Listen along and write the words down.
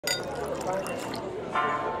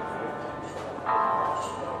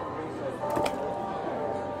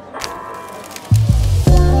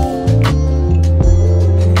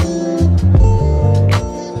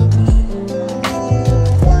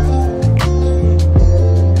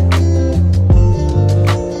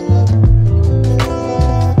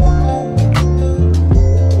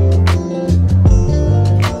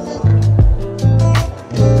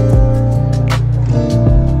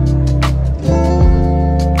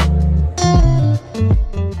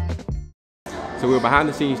So we're behind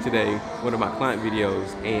the scenes today, one of my client videos,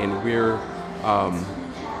 and we're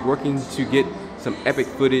working to get some epic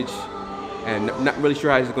footage, and not really sure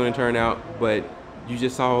how it's going to turn out, but you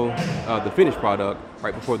just saw the finished product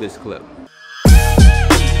right before this clip.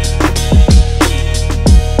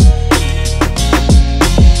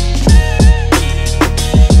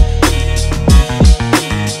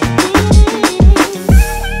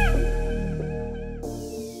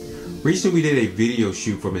 Recently we did a video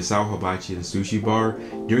shoot for Misawa Hibachi and Sushi Bar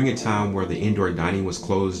during a time where the indoor dining was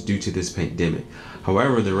closed due to this pandemic.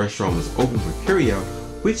 However, the restaurant was open for carryout,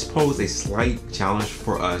 which posed a slight challenge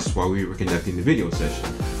for us while we were conducting the video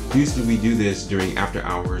session. Usually we do this during after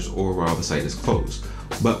hours or while the site is closed,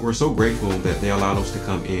 but we're so grateful that they allowed us to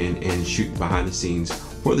come in and shoot behind the scenes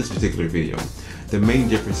for this particular video. The main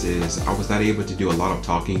difference is I was not able to do a lot of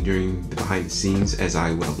talking during the behind the scenes as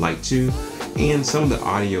I would have liked to, and some of the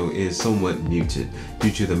audio is somewhat muted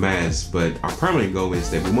due to the mask, but our primary goal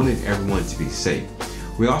is that we wanted everyone to be safe.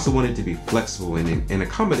 We also wanted to be flexible and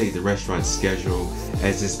accommodate the restaurant's schedule,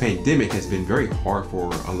 as this pandemic has been very hard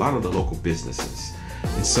for a lot of the local businesses.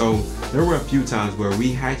 And so there were a few times where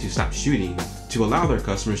we had to stop shooting to allow their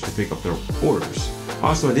customers to pick up their orders.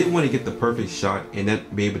 Also, I didn't want to get the perfect shot and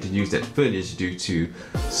not be able to use that footage due to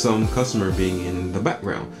some customer being in the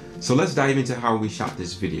background. So let's dive into how we shot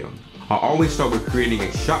this video. I always start with creating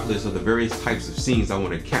a shot list of the various types of scenes I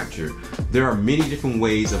want to capture. There are many different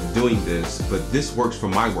ways of doing this, but this works for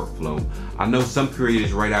my workflow. I know some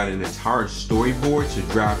creators write out an entire storyboard to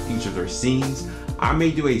draft each of their scenes. I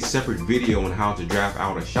may do a separate video on how to draft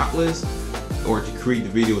out a shot list or to create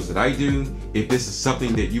the videos that I do. If this is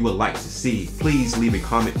something that you would like to see, please leave a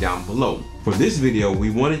comment down below. For this video, we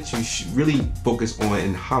wanted to really focus on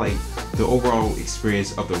and highlight the overall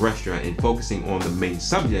experience of the restaurant and focusing on the main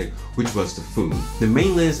subject, which was the food. The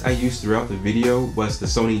main lens I used throughout the video was the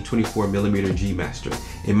Sony 24mm G Master.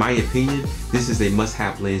 In my opinion, this is a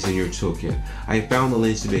must-have lens in your toolkit. I found the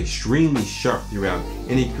lens to be extremely sharp throughout,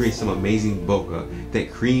 and it creates some amazing bokeh,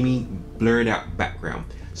 that creamy, blurred out background.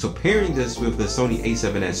 So pairing this with the Sony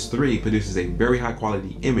a7S III produces a very high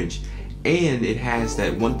quality image, and it has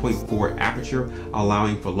that 1.4 aperture,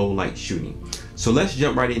 allowing for low light shooting. So let's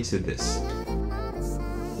jump right into this.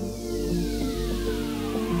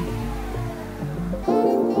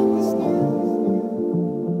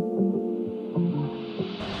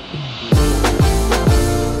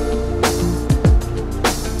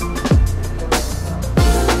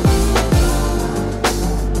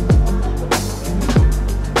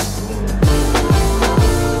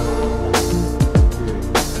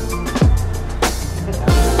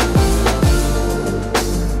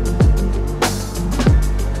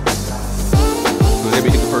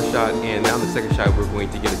 And now in the second shot, we're going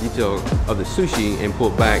to get a detail of the sushi and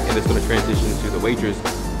pull back, and it's going to transition to the waitress,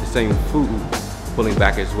 the same food, pulling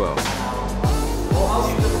back as well.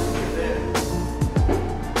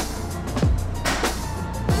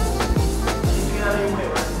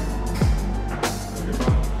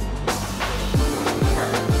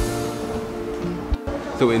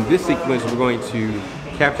 So in this sequence, we're going to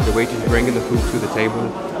capture the waitress bringing the food to the table.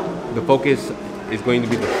 The focus is going to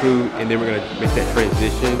be the food, and then we're going to make that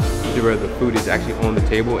transition to where the food is actually on the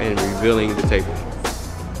table and revealing the table.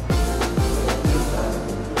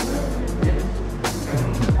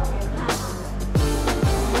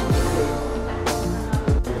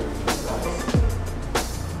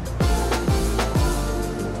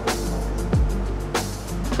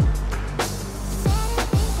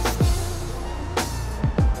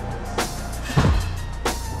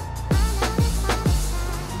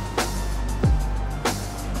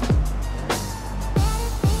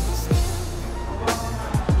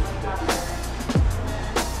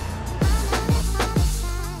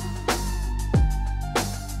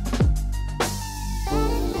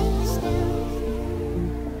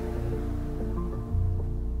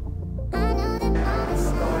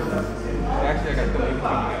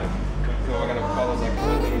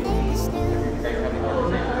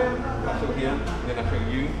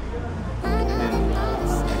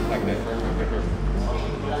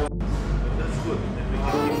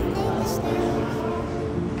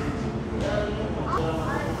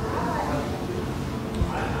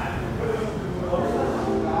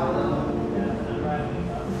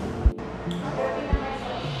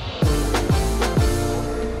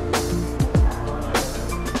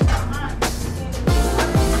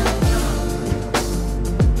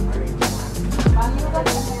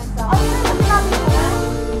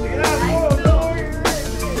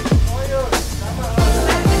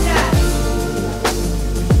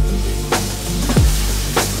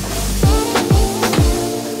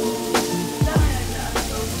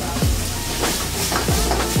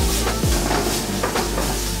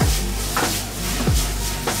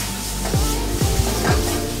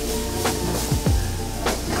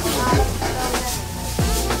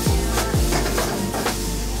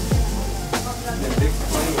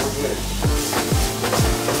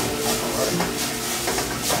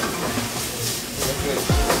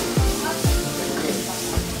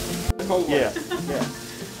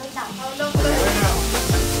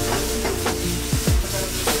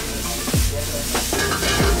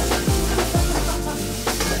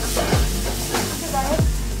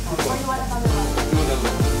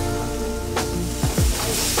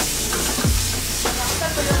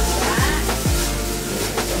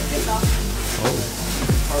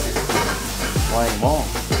 long.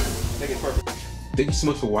 Take it perfect. Thank you so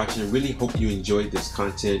much for watching. I really hope you enjoyed this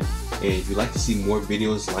content. And if you'd like to see more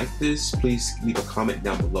videos like this, please leave a comment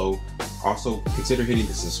down below. Also, consider hitting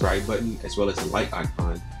the subscribe button as well as the like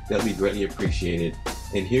icon. That'll be greatly appreciated.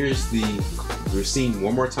 And here's the scene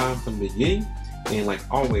one more time from the beginning. And like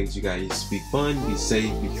always, you guys be fun, be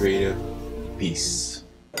safe, be creative. Peace.